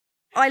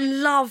I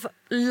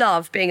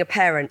love being a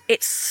parent.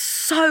 It's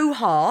so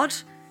hard.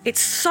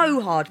 It's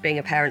so hard being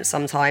a parent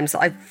sometimes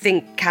that I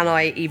think, can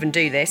I even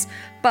do this?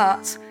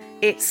 But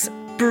it's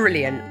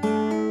brilliant.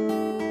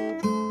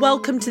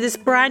 Welcome to this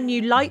brand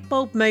new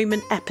Lightbulb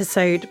Moment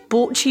episode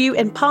brought to you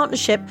in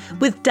partnership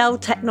with Dell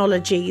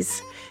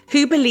Technologies,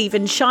 who believe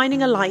in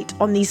shining a light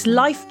on these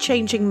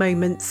life-changing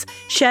moments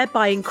shared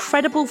by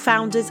incredible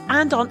founders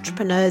and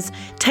entrepreneurs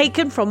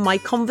taken from my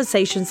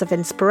conversations of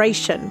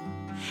inspiration.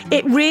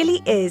 It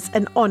really is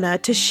an honour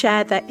to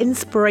share their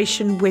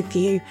inspiration with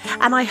you,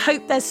 and I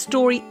hope their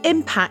story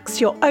impacts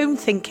your own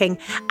thinking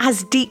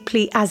as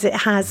deeply as it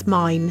has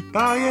mine.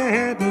 Bow your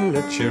head and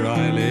let your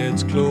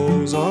eyelids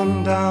close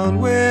on down.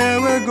 Where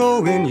we're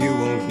going, you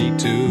won't need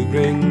to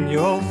bring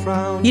your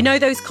frown. You know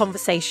those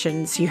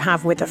conversations you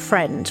have with a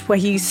friend where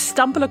you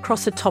stumble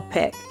across a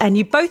topic and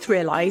you both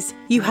realise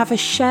you have a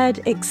shared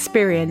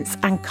experience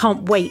and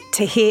can't wait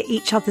to hear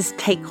each other's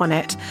take on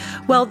it?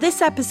 Well,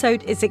 this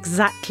episode is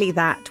exactly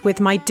that, with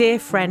my dear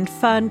friend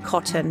Fern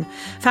Cotton,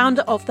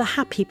 founder of The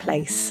Happy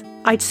Place.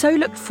 I'd so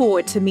looked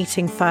forward to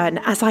meeting Fern,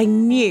 as I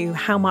knew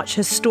how much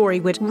her story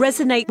would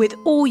resonate with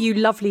all you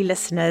lovely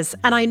listeners,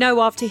 and I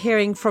know after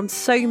hearing from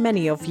so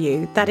many of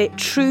you that it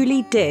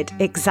truly did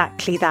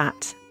exactly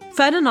that.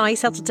 Fern and I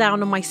settled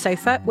down on my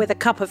sofa with a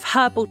cup of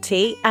herbal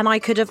tea, and I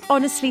could have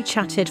honestly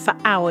chatted for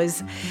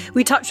hours.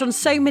 We touched on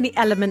so many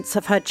elements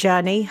of her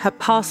journey, her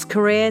past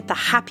career, the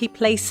happy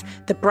place,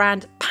 the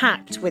brand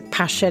packed with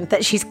passion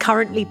that she's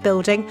currently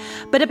building.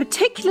 But a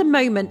particular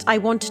moment I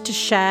wanted to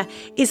share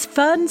is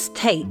Fern's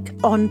take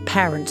on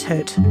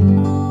parenthood.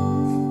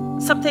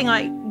 Something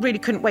I really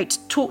couldn't wait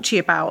to talk to you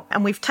about,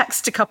 and we've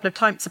texted a couple of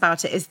times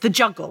about it, is the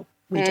juggle.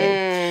 We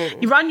do.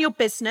 You run your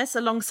business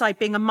alongside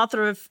being a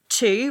mother of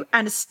two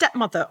and a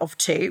stepmother of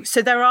two.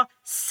 So there are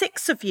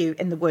 6 of you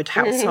in the Wood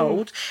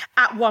household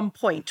at one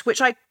point,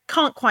 which I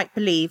can't quite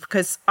believe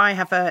because I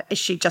have an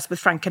issue just with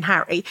Frank and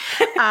Harry.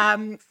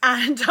 And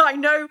I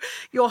know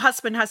your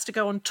husband has to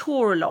go on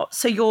tour a lot.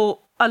 So you're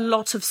a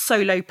lot of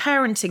solo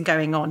parenting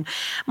going on.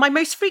 My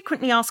most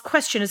frequently asked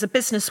question as a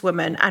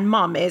businesswoman and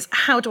mum is,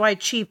 how do I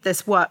achieve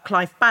this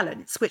work-life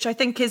balance? Which I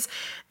think is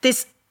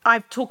this,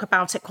 I've talked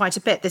about it quite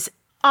a bit, this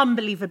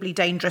unbelievably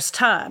dangerous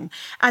term,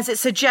 as it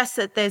suggests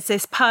that there's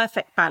this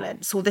perfect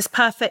balance or this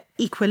perfect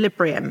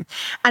equilibrium.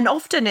 And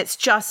often it's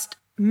just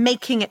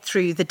making it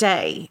through the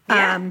day.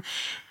 Yeah.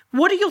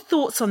 What are your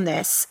thoughts on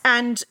this?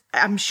 And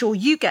I'm sure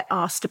you get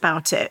asked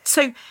about it.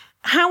 So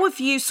how have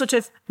you sort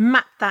of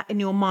mapped that in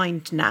your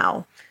mind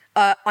now?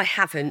 I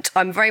haven't.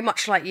 I'm very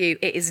much like you.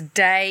 It is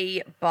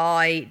day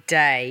by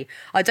day.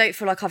 I don't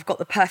feel like I've got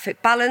the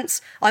perfect balance.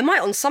 I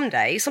might on some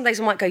days. Some days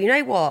I might go, you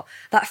know what?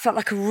 That felt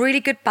like a really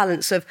good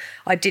balance of,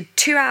 I did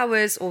 2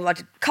 hours or I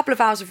did a couple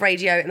of hours of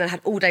radio and then I had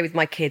all day with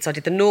my kids. I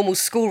did the normal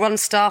school run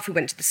stuff. We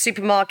went to the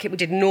supermarket. We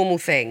did normal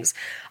things.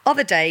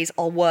 Other days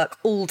I'll work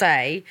all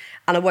day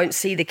and I won't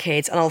see the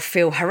kids and I'll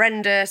feel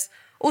horrendous.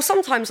 Or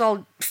sometimes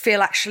I'll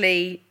feel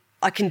actually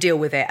I can deal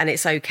with it and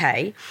it's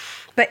okay.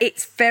 But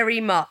it's very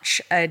much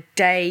a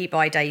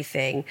day-by-day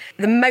thing.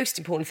 The most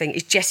important thing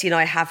is Jessie and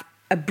I have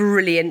a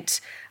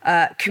brilliant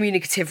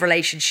communicative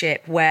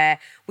relationship where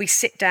we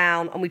sit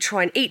down and we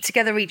try and eat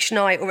together each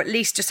night, or at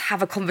least just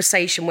have a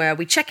conversation where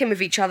we check in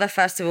with each other.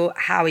 First of all,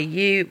 how are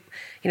you?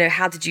 You know,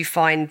 how did you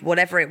find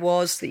whatever it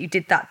was that you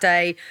did that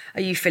day?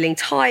 Are you feeling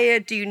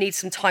tired? Do you need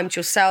some time to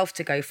yourself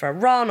to go for a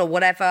run or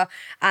whatever?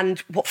 And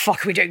what the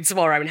fuck are we doing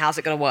tomorrow and how's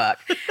it going to work?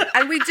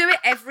 And we do it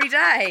every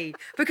day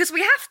because we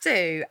have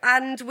to.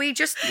 And we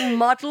just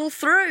muddle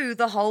through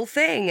the whole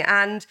thing.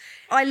 And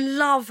I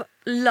love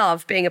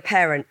being a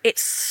parent.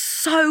 It's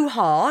so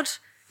hard.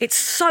 It's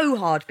so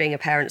hard being a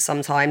parent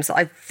sometimes that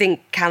I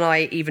think, can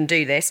I even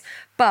do this?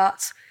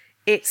 But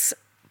it's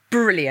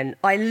brilliant.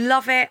 I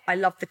love it. I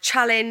love the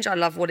challenge. I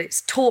love what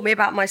it's taught me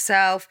about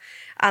myself.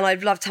 And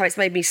I've loved how it's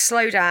made me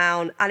slow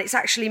down. And it's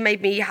actually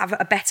made me have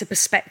a better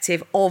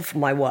perspective of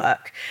my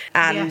work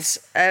and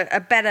a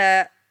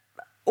better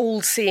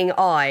all-seeing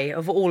eye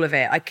of all of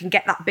it. I can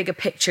get that bigger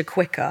picture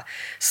quicker.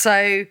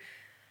 So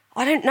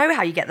I don't know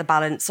how you get the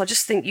balance. I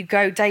just think you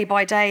go day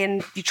by day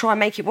and you try and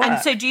make it work.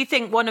 And so do you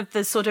think one of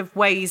the sort of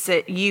ways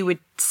that you would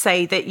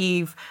say that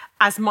you've,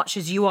 as much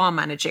as you are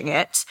managing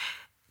it,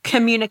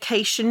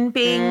 communication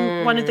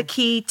being one of the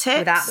key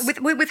tips?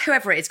 With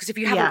whoever it is, because if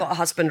you haven't got a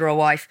husband or a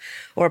wife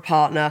or a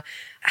partner,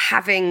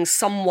 having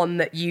someone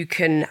that you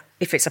can,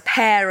 if it's a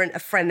parent, a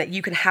friend that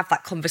you can have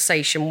that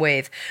conversation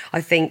with,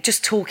 I think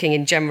just talking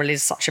in general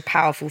is such a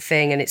powerful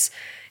thing, and it's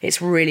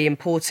really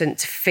important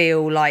to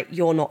feel like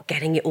you're not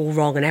getting it all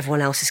wrong and everyone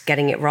else is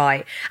getting it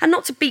right, and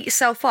not to beat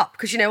yourself up,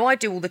 because, you know, I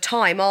do all the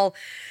time. I've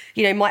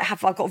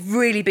got a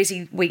really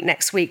busy week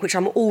next week, which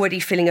I'm already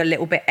feeling a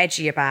little bit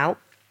edgy about.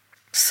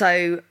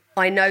 So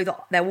I know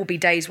that there will be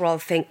days where I'll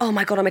think, oh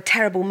my God, I'm a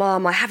terrible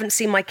mum. I haven't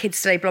seen my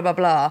kids today, blah, blah,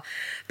 blah.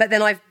 But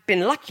then I've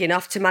been lucky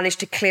enough to manage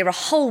to clear a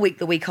whole week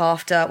the week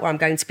after, where I'm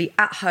going to be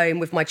at home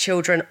with my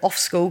children off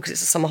school because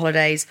it's the summer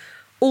holidays,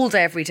 all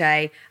day, every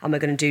day, and we're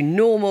going to do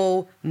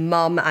normal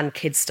mum and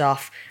kid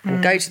stuff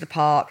and go to the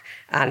park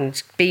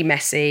and be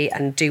messy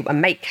and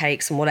make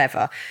cakes and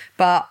whatever.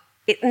 But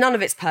none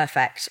of it's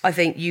perfect. I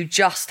think you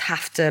just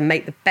have to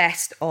make the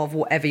best of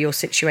whatever your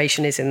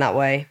situation is in that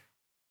way.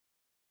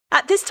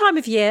 At this time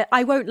of year,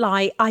 I won't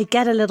lie, I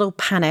get a little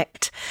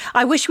panicked.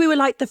 I wish we were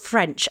like the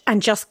French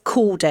and just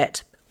called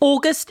it.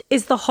 August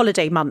is the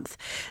holiday month,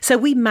 so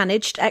we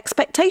managed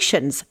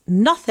expectations.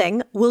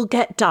 Nothing will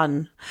get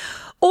done.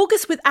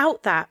 August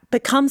without that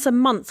becomes a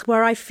month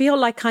where I feel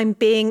like I'm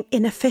being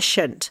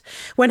inefficient.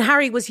 When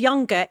Harry was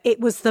younger,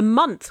 it was the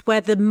month where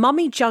the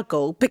mummy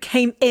juggle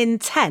became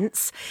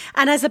intense,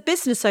 and as a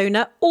business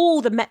owner,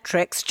 all the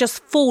metrics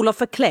just fall off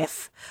a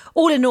cliff.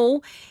 All in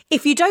all,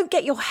 if you don't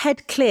get your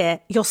head clear,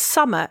 your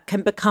summer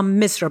can become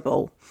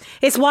miserable.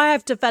 It's why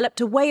I've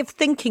developed a way of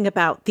thinking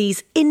about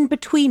these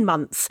in-between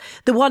months,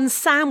 the ones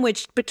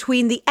sandwiched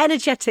between the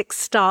energetic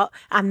start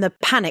and the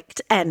panicked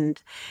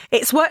end.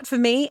 It's worked for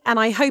me, and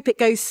I hope it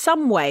goes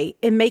some way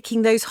in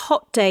making those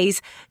hot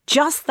days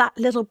just that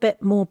little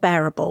bit more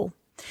bearable.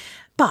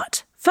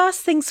 But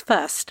first things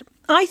first,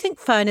 I think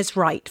Fern is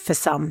right for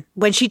some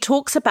when she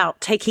talks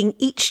about taking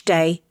each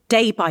day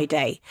by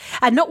day,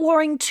 and not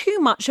worrying too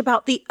much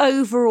about the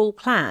overall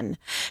plan,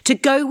 to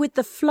go with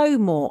the flow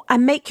more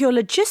and make your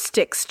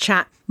logistics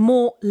chat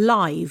more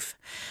live.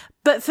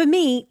 But for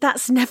me,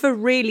 that's never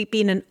really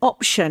been an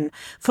option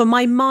for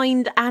my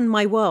mind and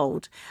my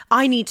world.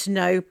 I need to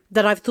know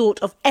that I've thought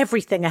of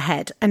everything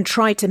ahead and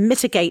tried to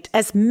mitigate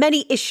as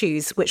many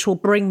issues which will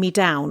bring me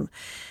down.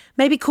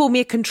 Maybe call me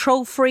a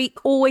control freak,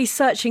 always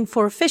searching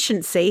for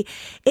efficiency.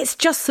 It's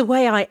just the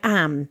way I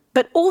am.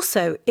 But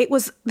also, it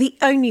was the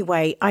only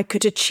way I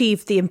could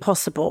achieve the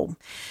impossible.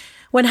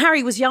 When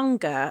Harry was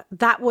younger,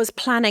 that was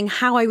planning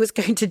how I was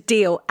going to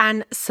deal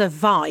and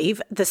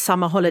survive the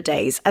summer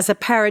holidays as a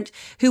parent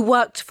who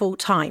worked full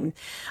time.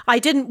 I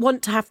didn't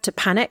want to have to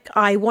panic.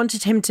 I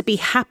wanted him to be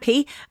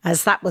happy,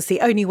 as that was the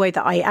only way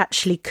that I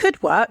actually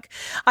could work.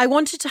 I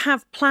wanted to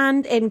have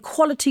planned in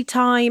quality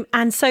time.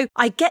 And so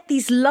I get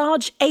these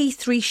large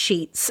A3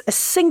 sheets, a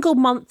single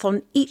month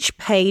on each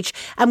page,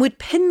 and would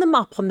pin them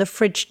up on the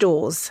fridge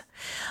doors.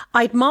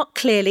 I'd mark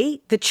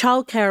clearly the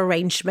childcare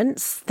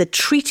arrangements, the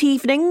treat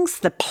evenings,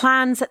 the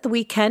plans at the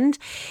weekend.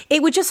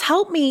 It would just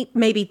help me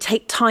maybe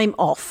take time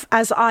off,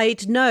 as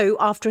I'd know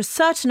after a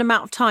certain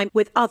amount of time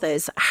with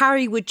others,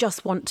 Harry would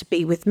just want to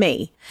be with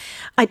me.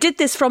 I did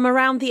this from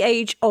around the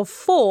age of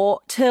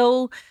 4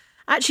 till...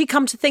 Actually,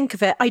 come to think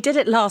of it, I did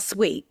it last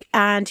week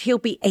and he'll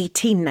be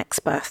 18 next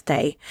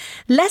birthday.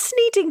 Less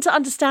needing to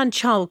understand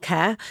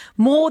childcare,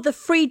 more the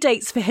free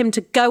dates for him to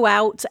go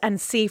out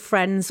and see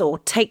friends or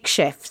take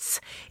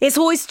shifts. It's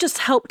always just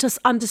helped us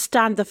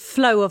understand the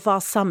flow of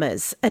our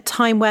summers, a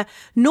time where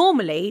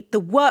normally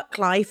the work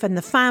life and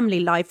the family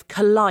life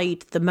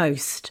collide the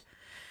most.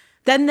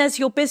 Then there's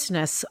your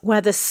business,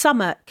 where the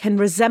summer can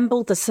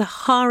resemble the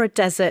Sahara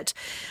Desert,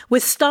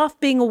 with staff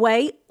being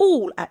away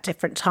all at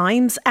different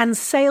times and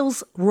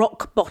sales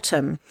rock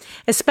bottom,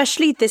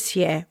 especially this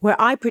year, where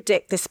I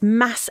predict this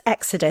mass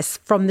exodus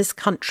from this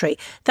country,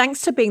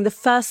 thanks to being the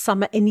first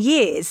summer in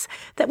years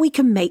that we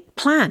can make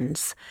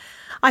plans.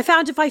 I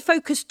found if I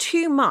focused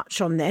too much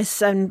on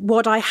this and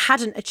what I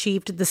hadn't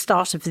achieved at the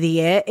start of the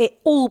year, it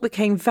all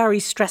became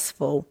very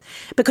stressful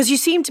because you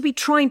seem to be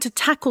trying to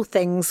tackle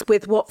things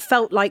with what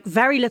felt like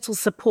very little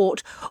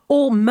support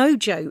or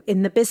mojo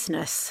in the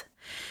business.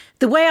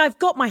 The way I've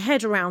got my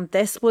head around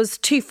this was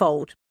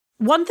twofold.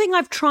 One thing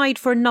I've tried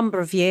for a number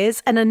of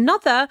years and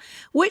another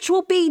which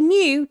will be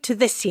new to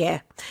this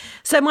year.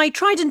 So my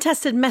tried and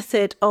tested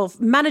method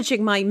of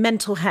managing my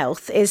mental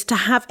health is to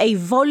have a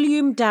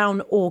volume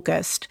down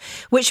August,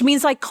 which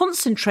means I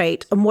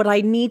concentrate on what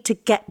I need to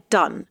get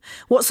done,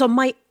 what's on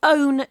my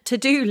own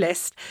to-do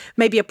list,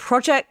 maybe a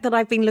project that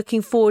I've been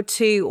looking forward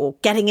to or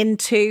getting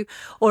into,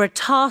 or a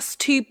task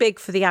too big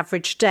for the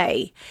average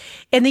day.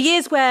 In the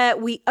years where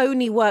we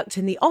only worked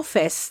in the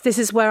office, this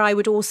is where I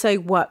would also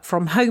work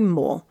from home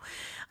more.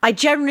 I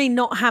generally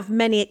not have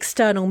many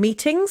external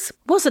meetings.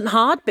 Wasn't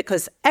hard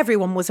because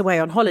everyone was away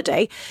on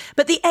holiday,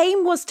 but the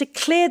aim was to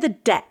clear the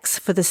decks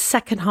for the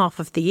second half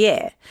of the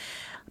year.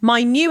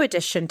 My new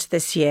addition to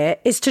this year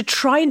is to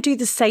try and do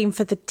the same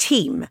for the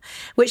team,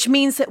 which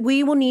means that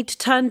we will need to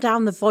turn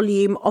down the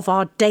volume of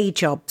our day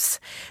jobs.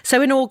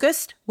 So in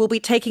August, we'll be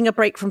taking a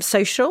break from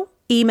social,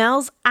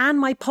 emails, and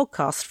my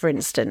podcast, for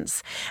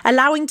instance,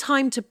 allowing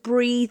time to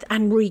breathe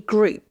and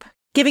regroup,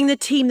 giving the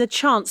team the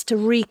chance to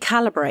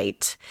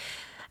recalibrate.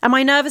 Am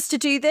I nervous to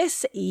do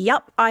this?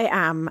 Yup, I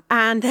am.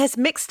 And there's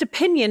mixed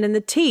opinion in the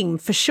team,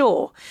 for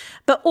sure.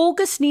 But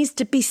August needs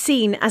to be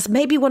seen as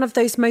maybe one of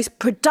those most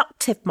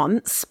productive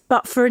months,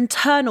 but for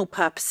internal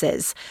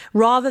purposes,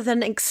 rather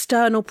than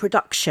external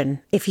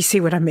production, if you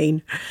see what I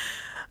mean.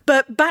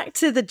 But back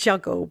to the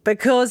juggle,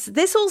 because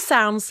this all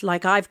sounds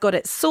like I've got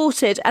it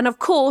sorted. And of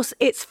course,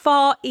 it's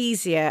far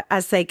easier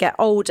as they get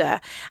older.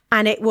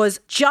 And it was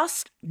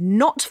just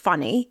not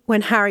funny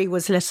when Harry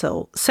was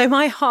little. So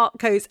my heart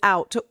goes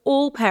out to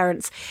all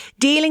parents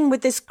dealing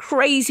with this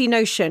crazy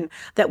notion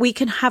that we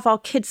can have our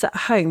kids at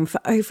home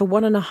for over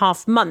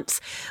 1.5 months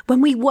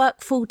when we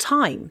work full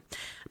time.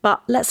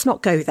 But let's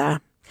not go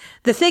there.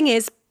 The thing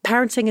is,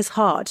 parenting is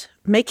hard.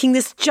 Making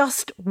this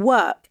just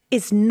work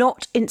is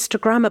not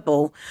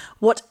Instagrammable,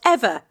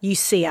 whatever you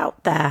see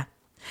out there.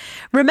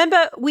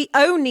 Remember, we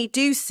only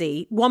do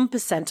see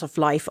 1% of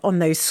life on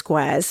those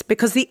squares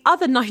because the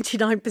other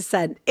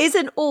 99%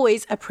 isn't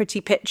always a pretty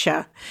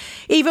picture.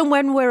 Even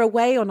when we're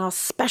away on our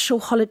special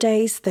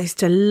holidays, those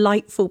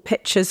delightful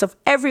pictures of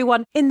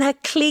everyone in their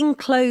clean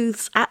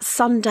clothes at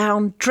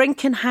sundown,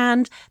 drink in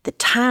hand, the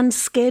tanned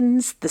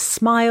skins, the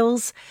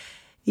smiles.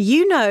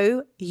 You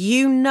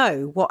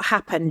know what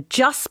happened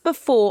just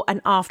before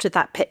and after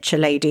that picture,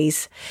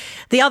 ladies.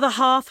 The other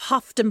half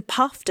huffed and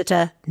puffed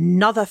at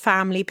another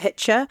family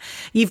picture.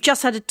 You've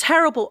just had a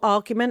terrible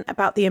argument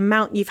about the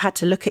amount you've had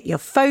to look at your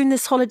phone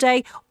this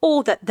holiday,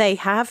 or that they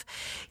have.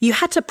 You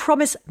had to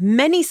promise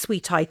many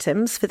sweet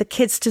items for the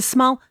kids to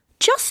smile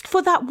just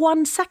for that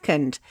 1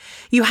 second.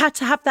 You had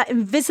to have that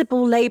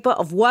invisible labour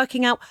of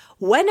working out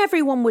when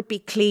everyone would be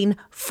clean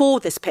for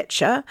this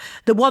picture,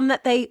 the one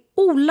that they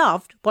all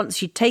loved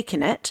once you'd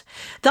taken it.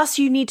 Thus,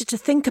 you needed to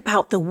think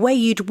about the way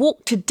you'd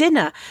walk to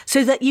dinner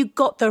so that you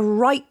got the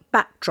right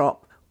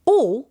backdrop,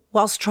 all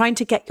whilst trying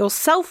to get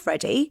yourself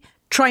ready,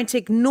 trying to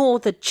ignore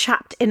the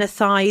chapped inner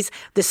thighs,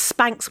 the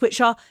Spanx, which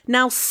are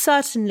now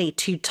certainly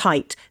too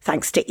tight,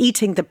 thanks to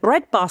eating the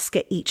bread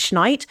basket each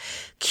night.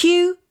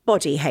 Cue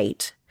body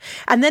hate.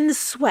 And then the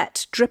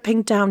sweat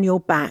dripping down your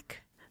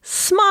back.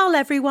 Smile,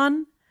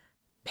 everyone.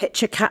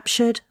 Picture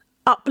captured,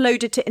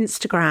 uploaded to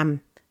Instagram.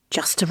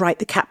 Just to write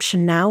the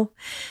caption now.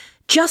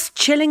 Just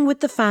chilling with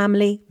the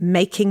family,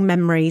 making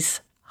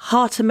memories.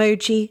 Heart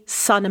emoji,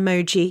 sun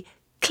emoji.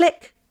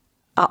 Click,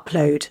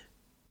 upload.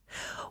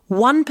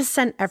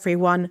 1%,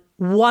 everyone.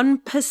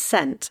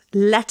 1%.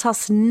 Let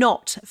us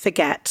not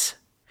forget.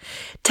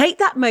 Take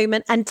that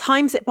moment and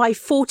times it by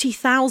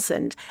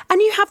 40,000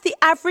 and you have the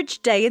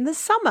average day in the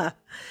summer.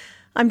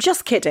 I'm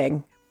just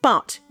kidding,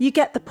 but you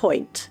get the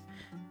point.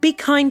 Be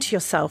kind to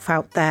yourself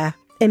out there.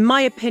 In my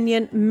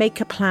opinion,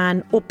 make a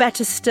plan, or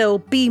better still,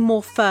 be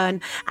more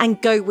fun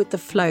and go with the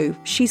flow.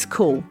 She's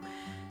cool.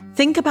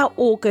 Think about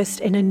August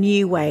in a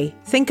new way.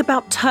 Think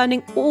about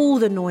turning all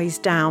the noise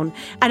down.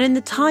 And in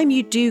the time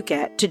you do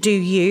get to do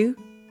you,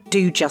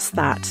 do just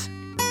that.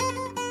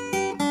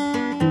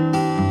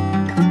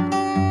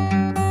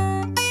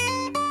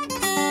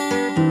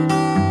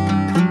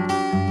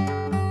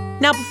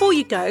 Now, before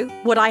you go,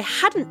 what I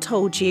hadn't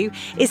told you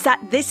is that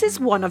this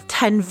is one of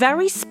 10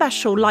 very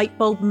special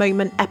Lightbulb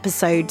Moment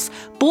episodes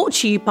brought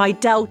to you by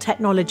Dell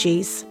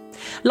Technologies.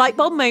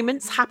 Lightbulb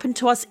moments happen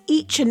to us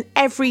each and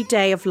every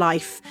day of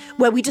life,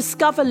 where we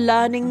discover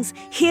learnings,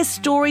 hear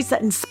stories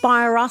that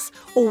inspire us,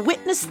 or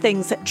witness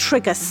things that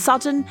trigger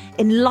sudden,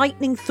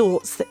 enlightening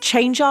thoughts that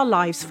change our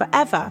lives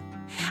forever.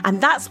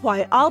 And that's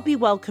why I'll be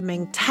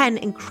welcoming 10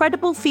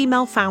 incredible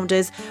female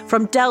founders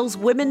from Dell's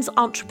Women's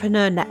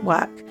Entrepreneur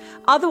Network,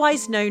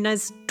 otherwise known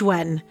as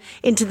DWEN,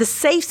 into the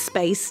safe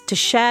space to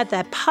share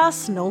their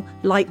personal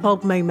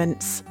lightbulb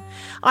moments.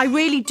 I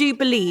really do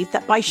believe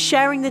that by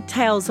sharing the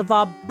tales of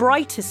our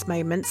brightest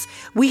moments,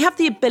 we have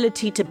the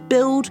ability to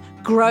build,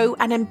 grow,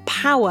 and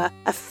empower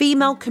a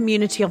female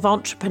community of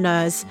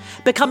entrepreneurs,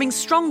 becoming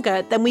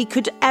stronger than we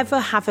could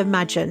ever have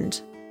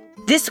imagined.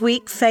 This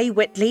week, Faye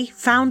Whitley,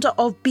 founder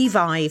of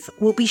Beevive,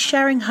 will be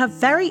sharing her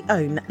very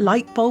own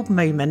lightbulb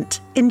moment.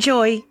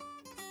 Enjoy.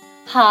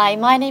 Hi,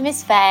 my name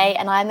is Faye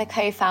and I'm the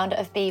co-founder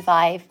of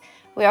Beevive.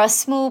 We are a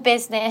small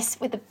business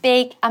with a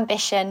big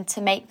ambition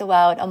to make the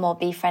world a more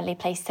bee-friendly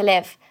place to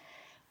live.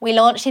 We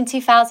launched in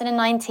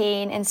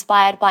 2019,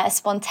 inspired by a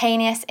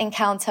spontaneous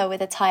encounter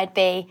with a tired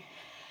bee.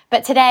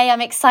 But today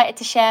I'm excited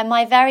to share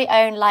my very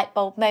own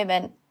lightbulb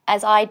moment,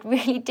 as I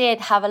really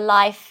did have a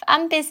life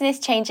and business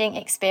changing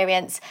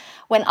experience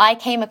when I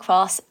came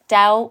across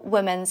Dell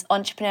Women's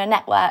Entrepreneur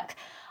Network.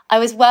 I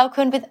was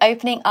welcomed with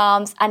opening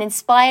arms and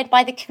inspired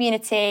by the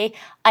community.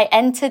 I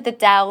entered the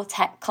Dell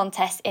Tech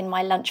contest in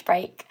my lunch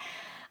break.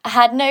 I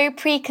had no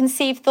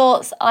preconceived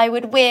thoughts I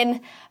would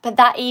win, but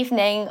that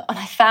evening when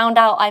I found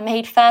out I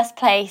made first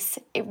place,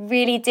 it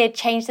really did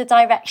change the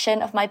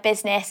direction of my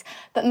business,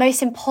 but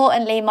most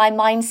importantly, my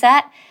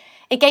mindset.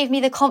 It gave me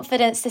the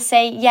confidence to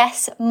say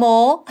yes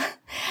more,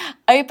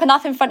 open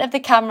up in front of the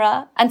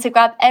camera, and to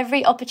grab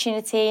every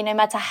opportunity, no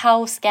matter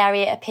how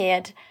scary it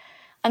appeared.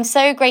 I'm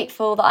so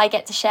grateful that I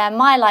get to share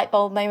my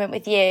lightbulb moment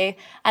with you,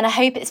 and I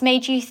hope it's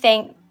made you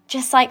think,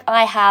 just like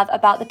I have,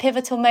 about the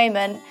pivotal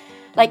moment,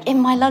 like in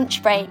my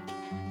lunch break,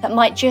 that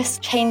might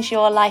just change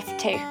your life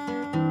too.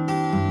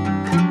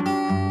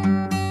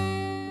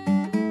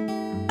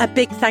 A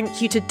big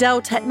thank you to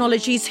Dell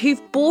Technologies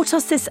who've brought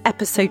us this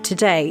episode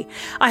today.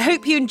 I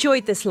hope you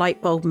enjoyed this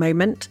lightbulb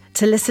moment.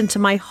 to listen to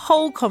my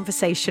whole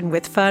conversation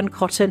with Fearne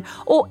Cotton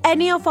or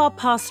any of our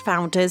past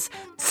founders,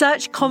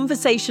 search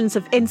Conversations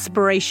of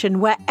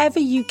Inspiration wherever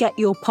you get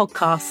your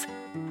podcasts.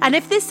 And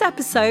if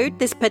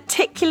this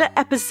particular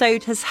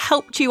episode has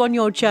helped you on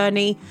your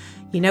journey,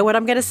 you know what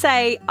I'm going to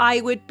say?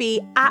 I would be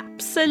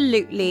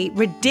absolutely,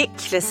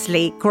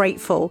 ridiculously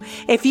grateful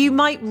if you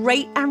might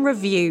rate and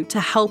review to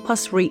help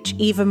us reach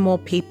even more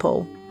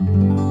people.